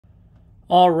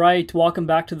All right, welcome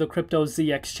back to the Crypto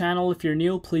ZX channel. If you're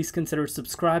new, please consider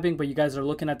subscribing, but you guys are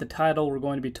looking at the title. We're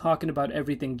going to be talking about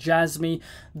everything Jasmy.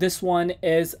 This one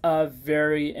is a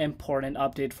very important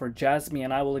update for Jasmy,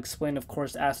 and I will explain, of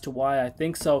course, as to why I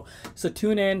think so. So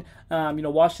tune in,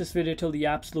 watch this video till the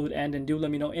absolute end, and do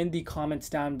let me know in the comments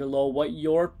down below what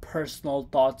your personal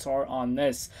thoughts are on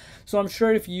this. So I'm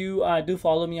sure if you do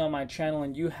follow me on my channel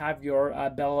and you have your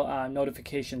bell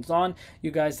notifications on,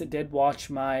 you guys did watch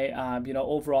my,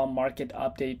 overall market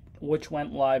update, which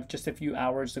went live just a few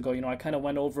hours ago. I kind of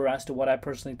went over as to what I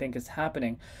personally think is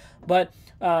happening. But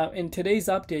in today's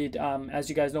update, as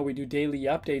you guys know, we do daily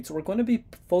updates. We're going to be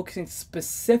focusing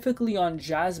specifically on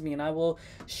Jasmy, and I will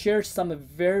share some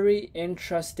very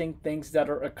interesting things that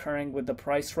are occurring with the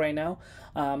price right now.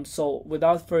 So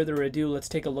without further ado, let's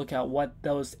take a look at what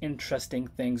those interesting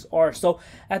things are. So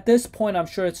at this point, I'm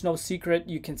sure it's no secret,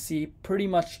 you can see pretty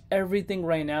much everything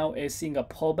right now is seeing a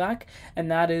pullback, and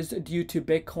that is due to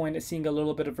Bitcoin seeing a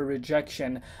little bit of a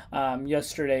rejection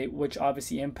yesterday, which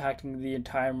obviously impacting the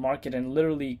entire market and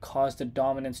literally caused the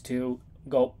dominance to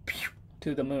go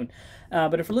to the moon.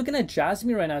 But if we're looking at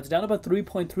Jasmy right now, it's down about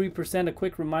 3.3%. A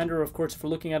quick reminder, of course, if we're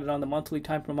looking at it on the monthly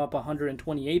time frame, up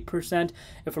 128%.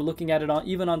 If we're looking at it on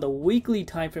even on the weekly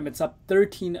time frame, it's up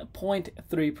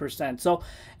 13.3%. So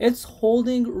it's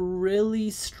holding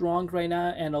really strong right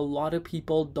now, and a lot of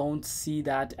people don't see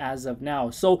that as of now.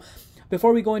 So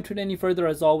before we go into it any further,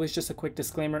 as always, just a quick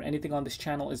disclaimer, anything on this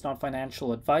channel is not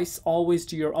financial advice. Always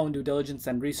do your own due diligence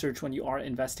and research when you are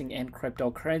investing in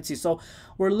cryptocurrency. So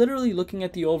we're literally looking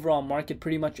at the overall market.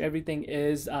 Pretty much everything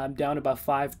is down about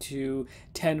 5 to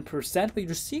 10%, but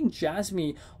you're seeing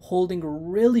Jasmy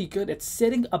holding really good. It's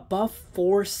sitting above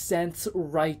 4 cents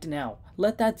right now.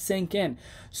 Let that sink in.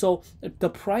 So the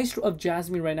price of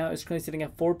Jasmy right now is currently sitting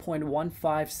at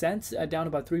 4.15 cents, down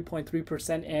about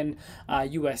 3.3% in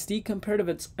USD comparative.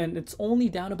 It's only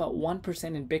down about 1%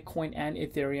 in Bitcoin and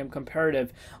Ethereum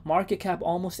comparative. Market cap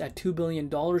almost at $2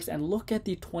 billion, and look at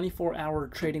the 24-hour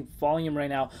trading volume right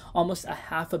now, almost a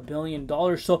 $500 million.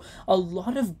 So a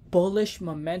lot of bullish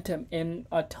momentum in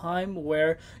a time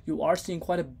where you are seeing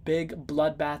quite a big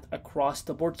bloodbath across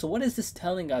the board. So what is this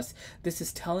telling us? This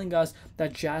is telling us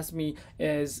that Jasmy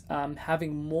is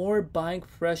having more buying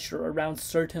pressure around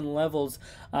certain levels.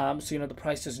 So the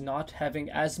price is not having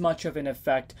as much of an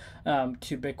effect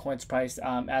to Bitcoin's price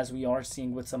as we are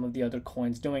seeing with some of the other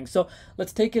coins doing. So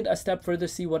let's take it a step further,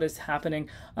 see what is happening.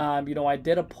 I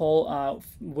did a poll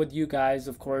with you guys,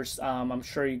 of course. I'm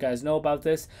sure you guys know about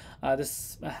this.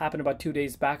 This happened about 2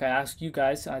 days back. I asked you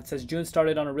guys, it says June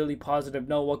started on a really positive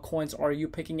note. What coins are you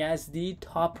picking as the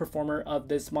top performer of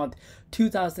this month?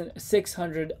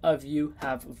 2,600 of you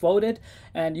have voted,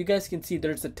 and you guys can see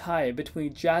there's a tie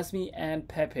between Jasmy and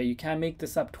Pepe. You can't make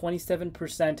this up.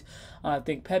 27%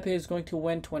 think Pepe is going to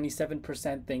win,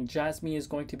 27% think Jasmy is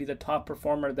going to be the top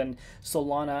performer, then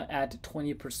Solana at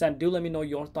 20%. Do let me know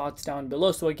your thoughts down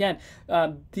below. So again,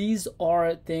 these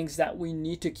are things that we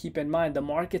need to keep in mind. The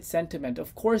market sentiment,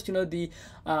 of course, the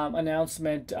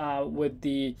announcement with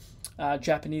the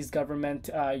Japanese government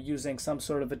using some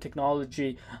sort of a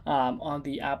technology on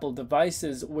the Apple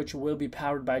devices, which will be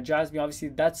powered by Jasmy. Obviously,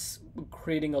 that's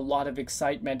creating a lot of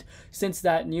excitement. Since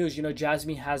that news,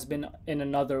 Jasmy has been in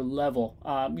another level.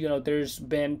 There's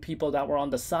been people that were on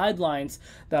the sidelines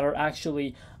that are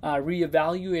actually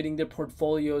reevaluating their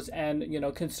portfolios and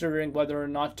considering whether or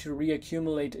not to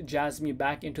reaccumulate Jasmy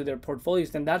back into their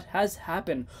portfolios, and that has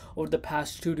happened over the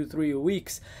past 2 to 3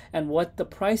 weeks. And what the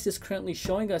price is currently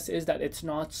showing us is that it's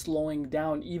not slowing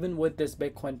down even with this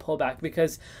Bitcoin pullback.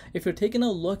 Because if you're taking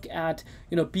a look at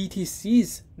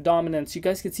BTC's dominance, you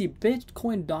guys can see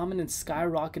Bitcoin dominance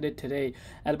skyrocketed today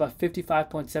at about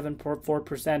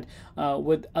 55.74%,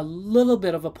 with a little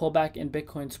bit of a pullback in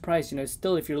Bitcoin's price.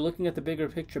 Still, if you're looking at the bigger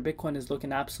picture, Bitcoin is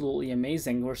looking absolutely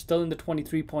amazing. We're still in the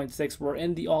 23.6. We're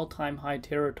in the all-time high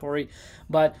territory.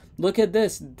 But look at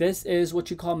this. This is what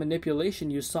you call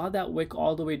manipulation. You saw that wick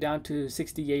all the way down to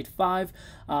 68.5.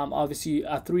 Obviously,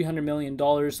 $300 million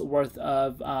worth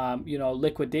of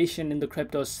liquidation in the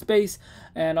crypto space,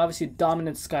 and obviously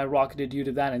dominance skyrocketed due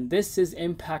to that. And this is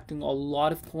impacting a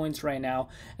lot of coins right now,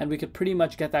 and we could pretty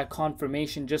much get that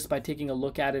confirmation just by taking a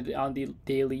look at it on the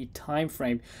daily time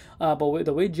frame. But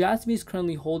the way Jasmy is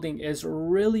currently holding is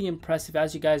really impressive.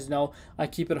 As you guys know, I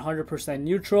keep it 100%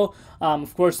 neutral.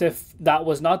 Of course, if that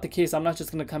was not the case, I'm not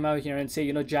just going to come out here and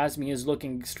say Jasmy is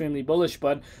looking extremely bullish,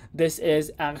 but this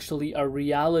is actually a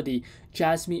reality.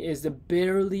 Jasmy is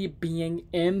barely being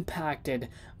impacted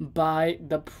by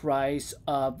the price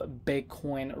of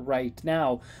Bitcoin right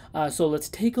now. So let's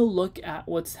take a look at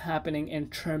what's happening in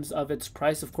terms of its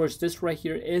price. Of course, this right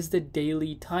here is the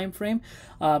daily time frame,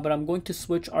 but I'm going to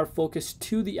switch our focus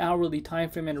to the hourly time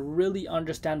frame and really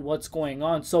understand what's going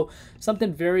on. So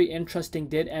something very interesting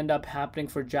did end up happening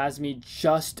for Jasmy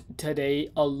just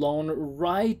today alone,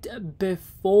 right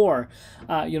before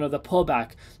the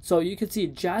pullback. So you can see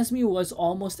Jasmy was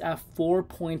almost at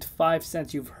 4.5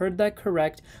 cents. You've heard that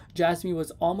correct. Jasmy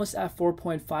was almost at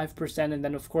 4.5%, and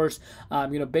then of course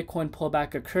Bitcoin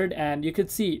pullback occurred, and you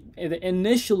could see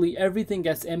initially everything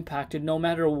gets impacted no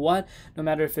matter what, no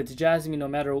matter if it's Jasmy, no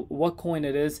matter what coin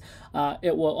it is,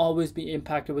 it will always be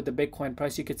impacted with the Bitcoin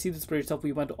price. You could see this for yourself.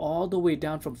 We went all the way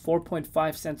down from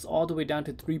 4.5 cents all the way down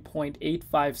to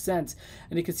 3.85 cents,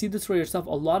 and you can see this for yourself. A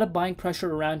lot of buying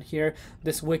pressure around here.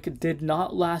 This wick did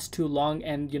not last too long,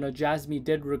 and Jasmy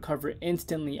did recover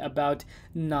instantly about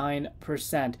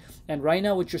 9%. And right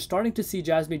now what you're starting to see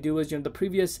Jasmy do is the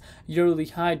previous yearly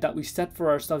high that we set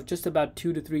for ourselves just about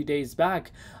 2 to 3 days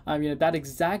back, that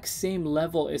exact same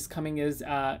level is coming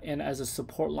in as a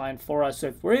support line for us. So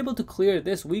if we're able to clear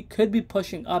this, we could be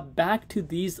pushing up back to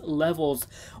these levels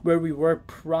where we were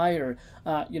prior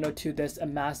to this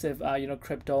massive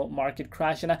crypto market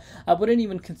crash. And I wouldn't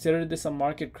even consider this a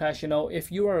market crash.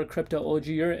 If you are a crypto OG,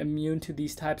 you're immune to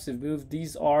these types of moves.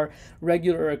 These are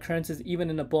regular occurrences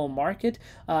even in a bull market,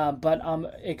 but I'm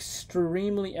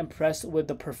extremely impressed with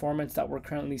the performance that we're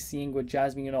currently seeing with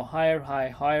Jasmy. Higher high,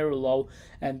 higher low,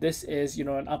 and this is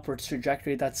an upward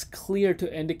trajectory that's clear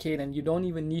to indicate, and you don't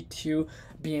even need to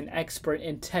be an expert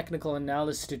in technical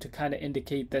analysis to kind of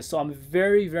indicate this. So I'm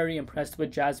very, very impressed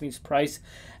with Jasmy's price.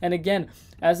 And again,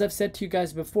 as I've said to you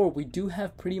guys before, we do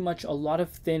have pretty much a lot of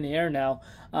thin air now,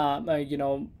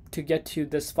 to get to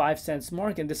this 5 cents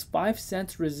mark, and this 5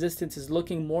 cents resistance is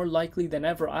looking more likely than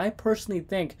ever. I personally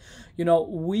think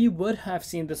we would have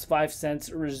seen this 5 cents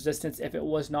resistance if it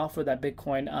was not for that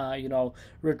Bitcoin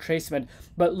retracement.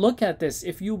 But look at this.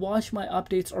 If you watch my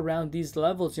updates around these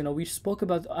levels, we spoke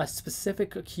about a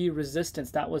specific key resistance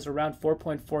that was around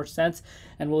 4.4 cents,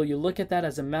 and will you look at that,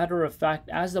 as a matter of fact,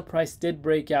 as the price did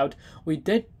break out, we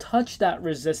did touch that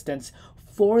resistance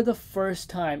for the first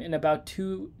time in about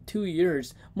two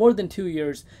years, more than 2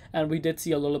 years, and we did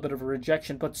see a little bit of a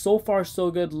rejection, but so far so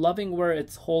good. Loving where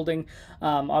it's holding.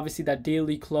 Obviously that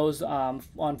daily close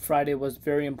on Friday was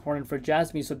very important for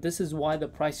Jasmy, so this is why the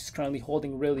price is currently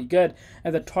holding really good,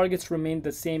 and the targets remain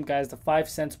the same, guys. The 5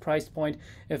 cents price point,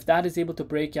 if that is able to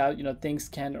break out, things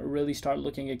can really start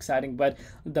looking exciting. But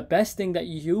the best thing that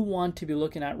you want to be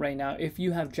looking at right now, if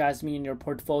you have Jasmy in your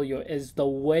portfolio, is the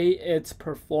way it's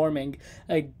performing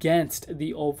against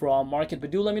the overall market.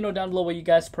 But do let me know down below what you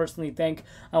guys personally think.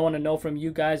 I want to know from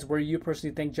you guys where you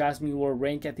personally think Jasmy will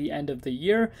rank at the end of the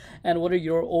year, and what are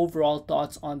your overall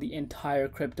thoughts on the entire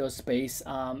crypto space.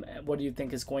 What do you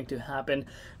think is going to happen?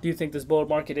 Do you think this bull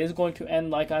market is going to end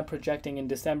like I'm projecting in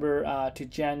December to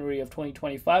January of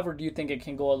 2025, or do you think it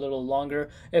can go a little longer?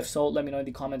 If so, let me know in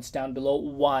the comments down below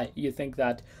why you think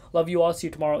that. Love you all. See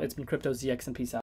you tomorrow. It's been Crypto ZX, and peace out.